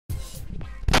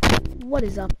What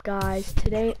is up, guys?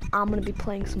 Today I'm gonna be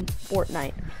playing some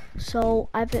Fortnite. So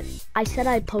I said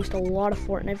I'd post a lot of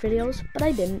Fortnite videos, but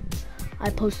I didn't.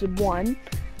 I posted one.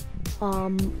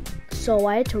 So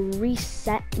I had to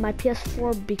reset my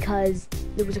PS4 because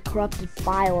there was a corrupted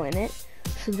file in it.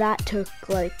 So that took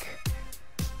like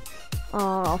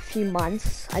a few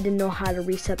months. I didn't know how to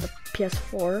reset the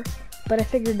PS4, but I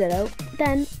figured it out.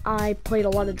 Then I played a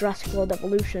lot of Jurassic World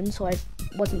Evolution, so I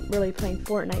wasn't really playing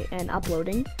Fortnite and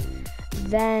uploading.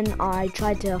 Then I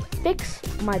tried to fix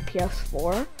my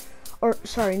PS4, or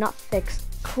sorry, not fix,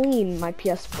 clean my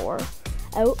PS4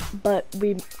 out, but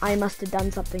I must have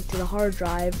done something to the hard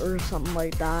drive or something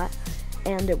like that,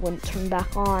 and it wouldn't turn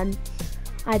back on.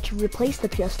 I had to replace the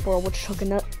PS4, which took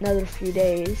another few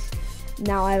days.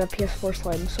 Now I have a PS4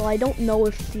 Slim, so I don't know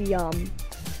if the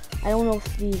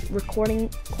recording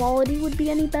quality would be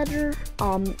any better.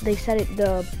 They said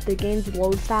the games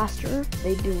load faster.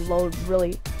 They do load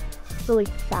really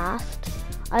fast.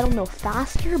 I don't know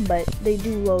faster, but they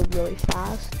do load really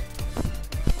fast.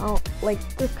 Like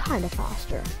they're kind of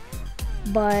faster.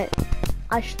 But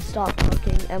I should stop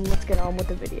talking and let's get on with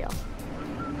the video.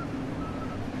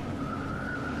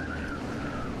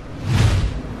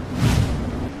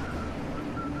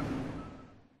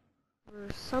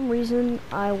 For some reason,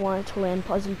 I wanted to land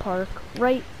Pleasant Park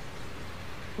right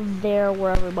there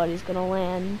where everybody's gonna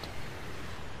land.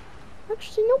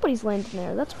 Actually, nobody's landing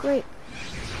there. That's great.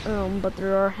 But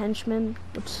there are henchmen,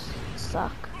 which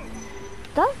suck.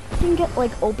 Did that thing get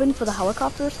like open for the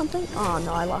helicopter or something? Oh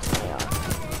no, I lost my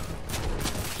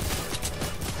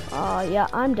yeah,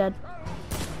 I'm dead.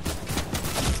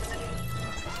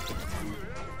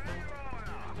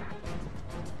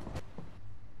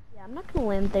 Yeah, I'm not gonna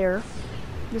land there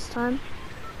this time.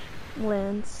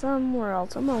 Land somewhere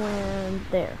else. I'm gonna land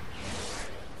there.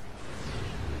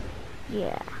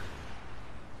 Yeah.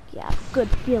 Yeah, good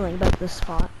feeling about this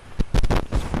spot.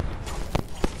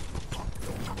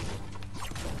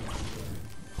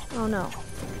 Oh no.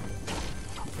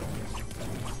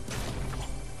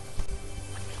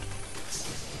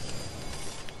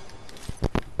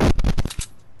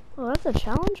 Oh, that's a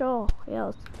challenge? Oh, yeah,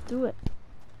 let's do it.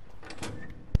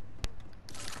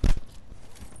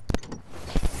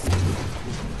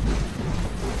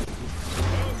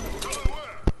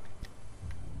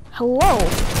 Hello?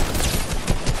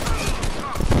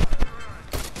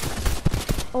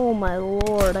 Oh my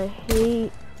lord, I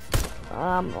hate...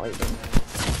 I'm leaving.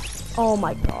 Oh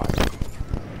my god.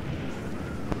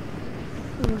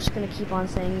 I'm just gonna keep on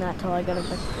saying that till I get a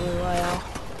victory royale.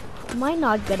 I might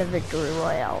not get a victory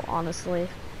royale, honestly,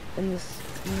 in this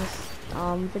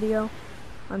video.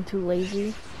 I'm too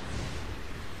lazy.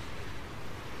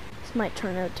 This might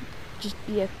turn out to just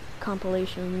be a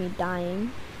compilation of me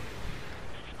dying.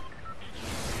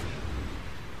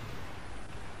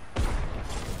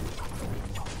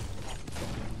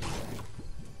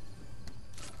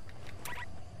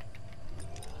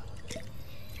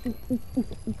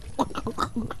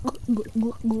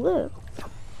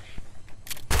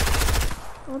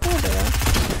 Oh, there they are.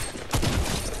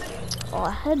 Oh,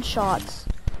 headshots.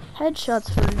 Headshots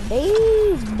for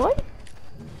days, boy.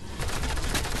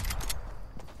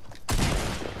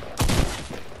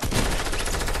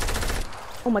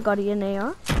 Oh my god, he had an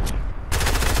AR?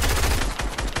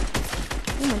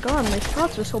 Oh my god, my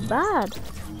shots are so bad.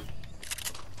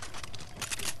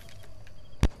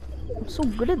 I'm so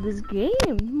good at this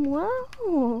game.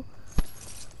 Wow.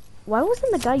 Why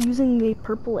wasn't the guy using the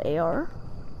purple AR?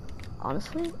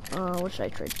 Honestly, what should I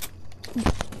trade?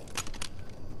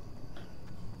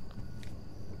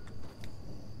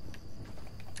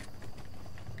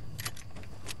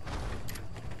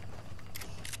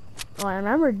 Oh, I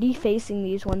remember defacing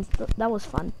these ones. That was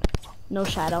fun. No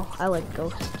shadow. I like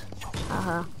ghost.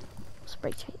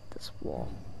 Spray paint this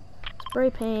wall.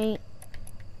 Spray paint.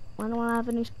 I don't have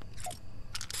any.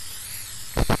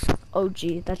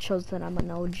 OG. That shows that I'm an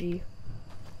OG.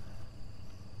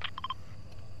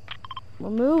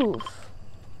 Remove.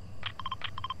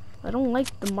 I don't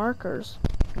like the markers.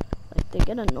 Like, they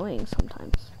get annoying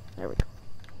sometimes. There we go.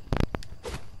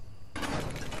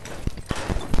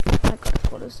 I could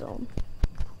put a zone.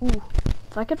 Ooh.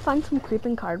 If I could find some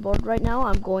creeping cardboard right now,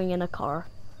 I'm going in a car.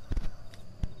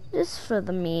 Just for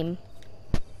the meme.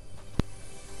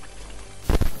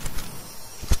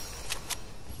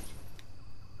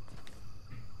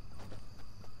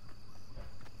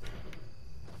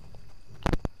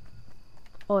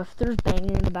 Oh, if there's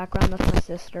banging in the background, that's my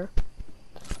sister.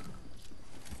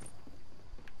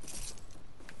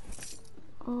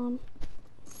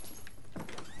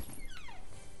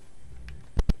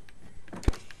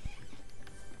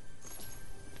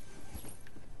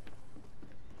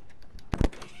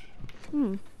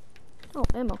 Oh,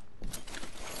 ammo.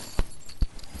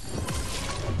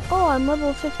 Oh, I'm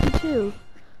level 52.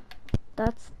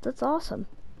 That's awesome.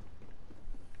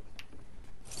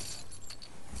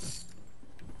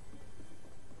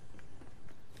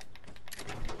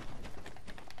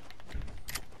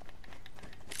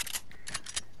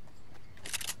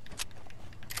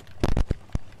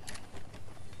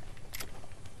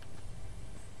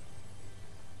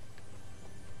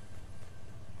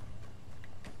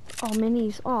 Oh,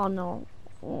 minis. Oh, no.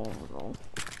 Oh, no.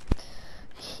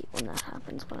 I hate when that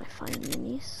happens when I find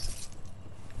minis.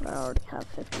 But I already have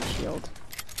 50 shield.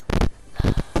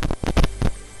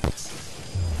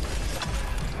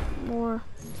 More.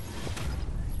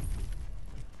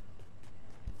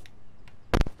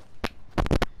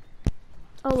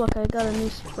 Oh, look, I got a new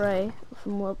spray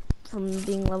from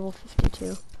being level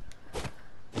 52.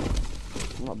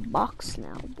 I'm a box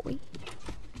now, boy.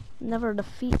 Never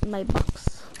defeat my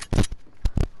box.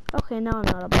 Okay, now I'm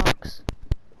not a box.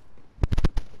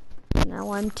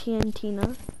 Now I'm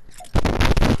TNTina.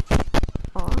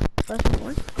 Aw, that didn't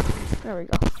work. There we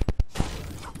go.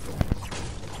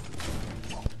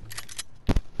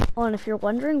 Oh, and if you're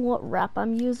wondering what wrap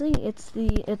I'm using, it's the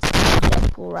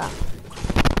Deadpool wrap.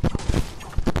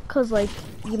 Cause like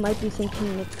you might be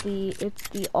thinking it's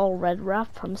the all red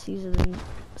wrap from season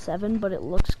 7, but it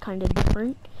looks kind of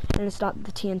different, and it's not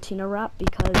the TNTina wrap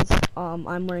because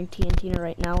I'm wearing TNTina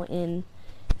right now and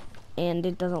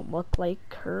it doesn't look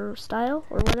like her style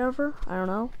or whatever. I don't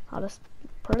know how to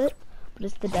put it, but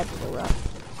it's the Deadpool wrap.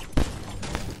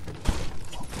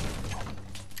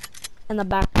 And the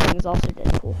back thing is also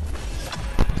Deadpool.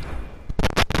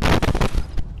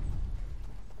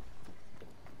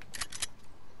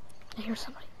 I hear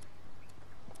somebody.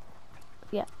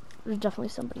 Yeah, there's definitely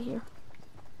somebody here.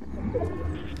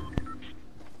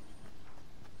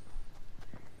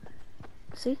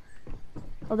 See?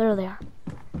 Oh, there they are.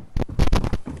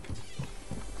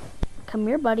 Come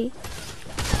here, buddy.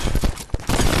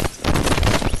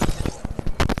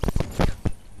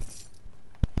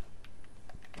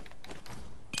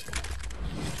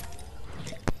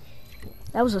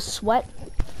 That was a sweat,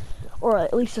 or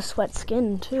at least a sweat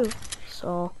skin too.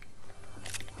 So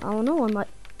I don't know. I'm like,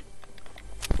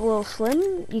 a little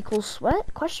slim equals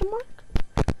sweat? Question mark.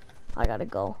 I gotta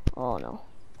go. Oh no.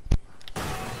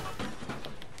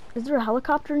 Is there a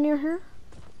helicopter near here?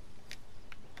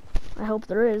 I hope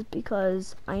there is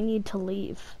because I need to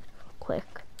leave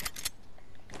quick.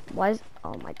 Why is?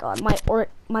 Oh my god.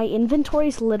 My inventory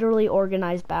is literally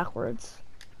organized backwards.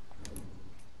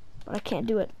 But I can't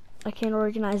do it. I can't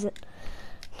organize it.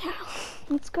 Now,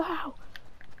 let's go. I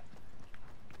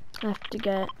have to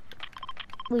get at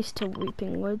least to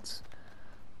Weeping Woods.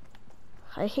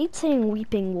 I hate saying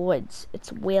Weeping Woods.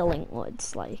 It's Wailing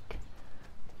Woods. Like,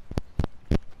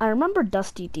 I remember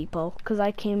Dusty Depot because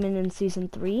I came in season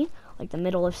 3, like the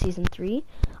middle of season 3.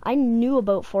 I knew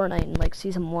about Fortnite in like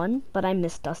season 1, but I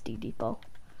missed Dusty Depot.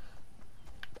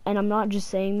 And I'm not just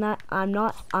saying that. I'm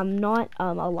not a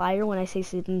liar when I say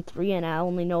season 3 and I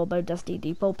only know about Dusty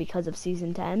Depot because of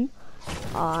season 10.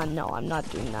 No, I'm not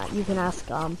doing that. You can ask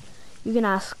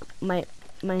my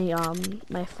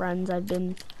friends. I've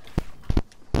been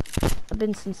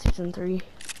since season 3.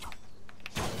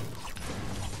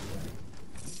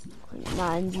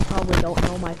 And you probably don't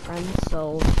know my friends,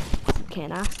 so you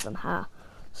can't ask them, huh?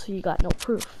 So you got no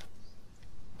proof.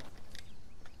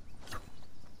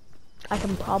 I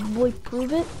can probably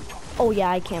prove it. Oh yeah,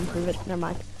 I can prove it. Never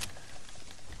mind.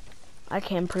 I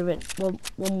can prove it. Well,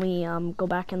 when we go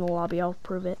back in the lobby, I'll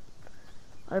prove it.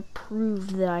 I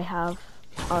proved that I have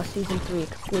season 3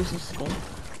 exclusive skin.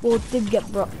 Well, it did get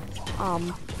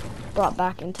brought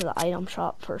back into the item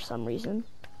shop for some reason.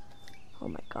 Oh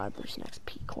my god, there's an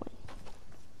XP coin,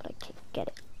 but I can't get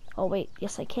it. Oh wait,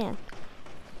 yes I can.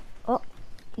 Oh,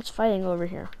 it's fighting over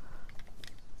here.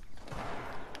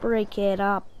 Break it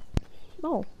up.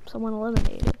 Oh, someone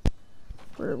eliminated.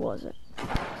 Where was it?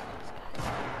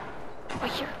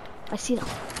 Right here. I see them.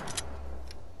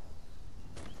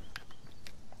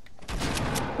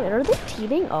 Wait, are they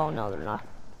teaming? Oh, no, they're not.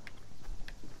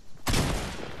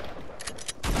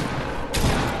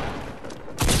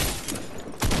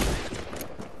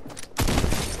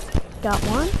 Got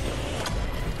one.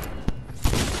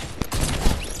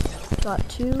 Got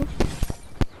two.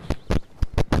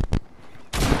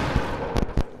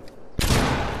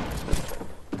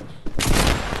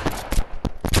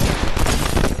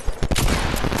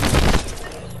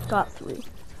 Got 3.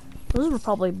 Those were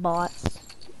probably bots.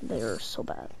 They are so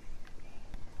bad.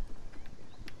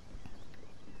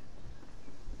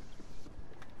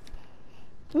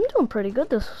 I'm doing pretty good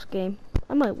this game.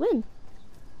 I might win.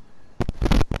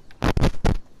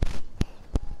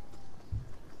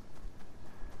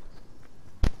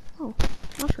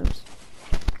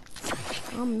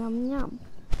 Nom nom nom.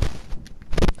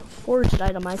 Forged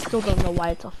item. I still don't know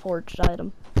why it's a forged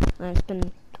item. And it's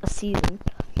been a season.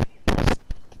 I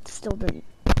still didn't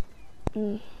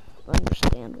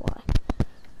understand why.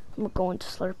 I'm going to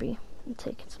Slurpee and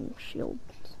taking some shields.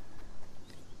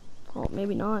 Oh,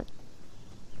 maybe not.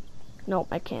 Nope,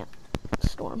 I can't.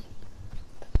 Storm.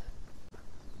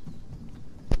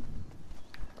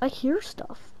 I hear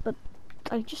stuff, but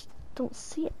I just don't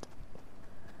see it.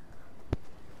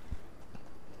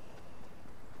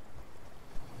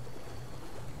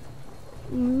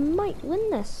 Might win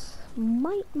this.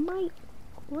 Might win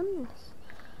this.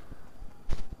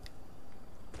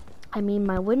 I mean,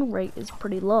 my win rate is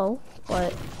pretty low,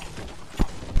 but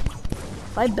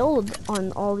if I build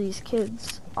on all these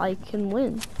kids, I can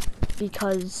win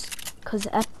because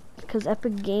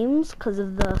Epic Games, because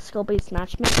of the skill-based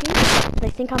matchmaking, they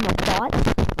think I'm a bot.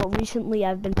 But recently,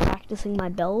 I've been practicing my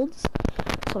builds,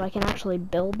 so I can actually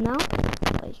build now.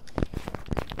 Like,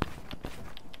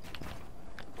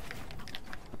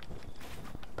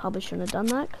 probably shouldn't have done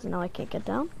that because now I can't get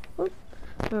down. Oop,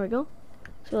 there we go.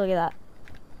 So look at that.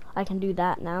 I can do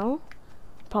that now.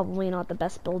 Probably not the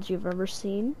best build you've ever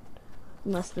seen,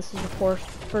 unless this is the first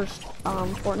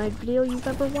Fortnite video you've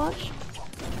ever watched.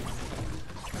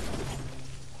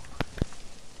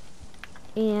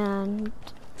 And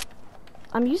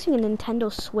I'm using a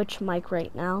Nintendo Switch mic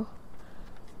right now.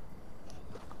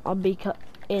 And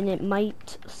it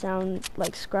might sound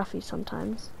like scruffy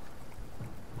sometimes.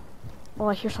 Oh,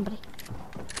 I hear somebody.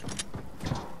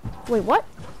 Wait, what?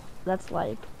 That's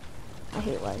lag. I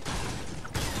hate lag.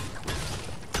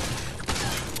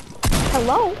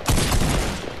 Hello?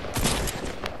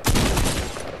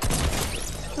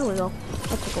 There we go.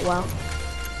 That took a while.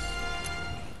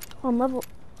 Oh, I'm level.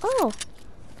 Oh,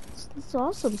 that's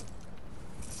awesome.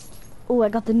 Oh, I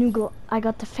got the I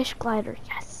got the fish glider.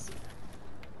 Yes.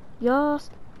 Yes.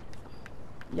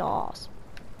 Yes.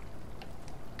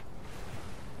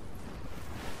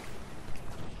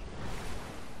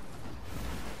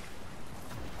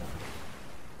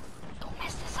 Don't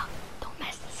mess this up. Don't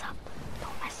mess this up.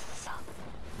 Don't mess this up.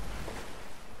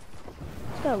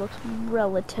 This guy looks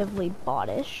relatively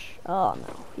bottish. Oh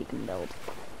no, he can build.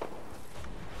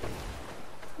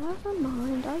 Never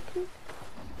mind, I can.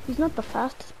 He's not the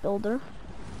fastest builder,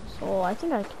 so I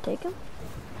think I can take him.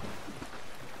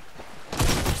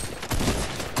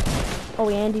 Oh,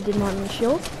 Andy didn't have any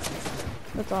shield.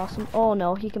 That's awesome. Oh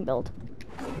no, he can build.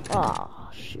 Ah,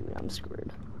 oh, shoot, I'm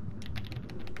screwed.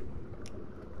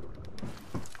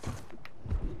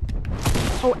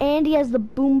 Oh, Andy has the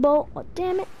boom bow. Oh,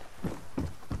 damn it.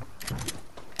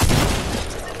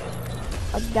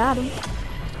 I got him.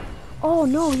 Oh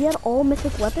no, he had all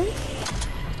mythic weapons?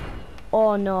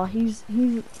 Oh no, he's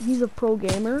a pro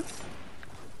gamer.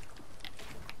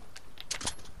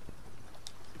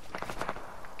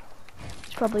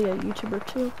 He's probably a YouTuber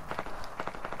too.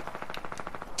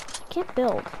 I can't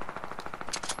build.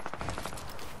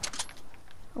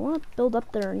 I want to build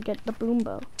up there and get the boom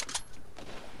bow.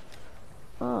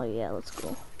 Oh yeah, let's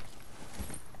go.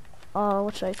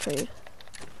 What should I trade?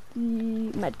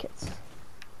 The medkits.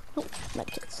 Oh,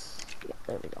 medkits. Yeah,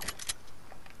 there we go.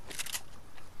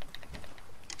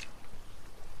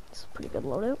 It's a pretty good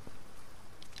loadout.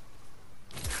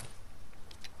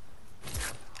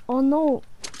 Oh no!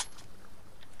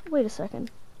 Wait a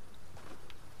second.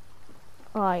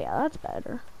 Oh yeah, that's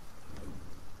better.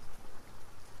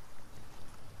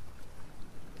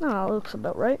 No, it looks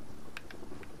about right.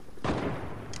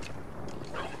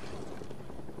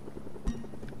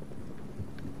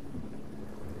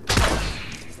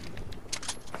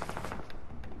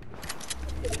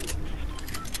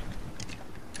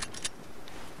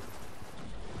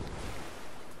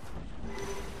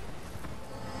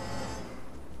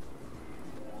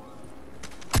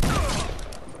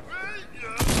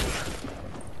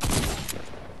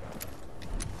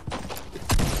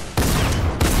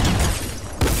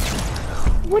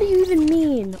 What do you even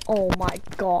mean? Oh my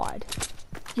god.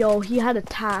 Yo, he had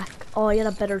attack. Oh, he had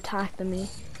a better attack than me.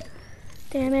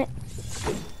 Damn it.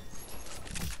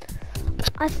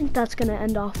 I think that's gonna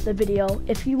end off the video.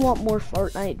 If you want more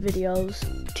Fortnite videos,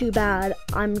 too bad.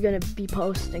 I'm gonna be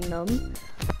posting them.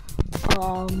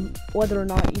 Whether or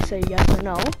not you say yes or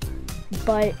no.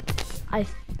 But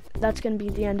that's gonna be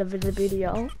the end of the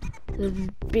video.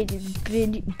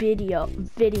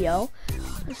 Video.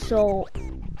 So,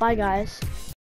 bye guys.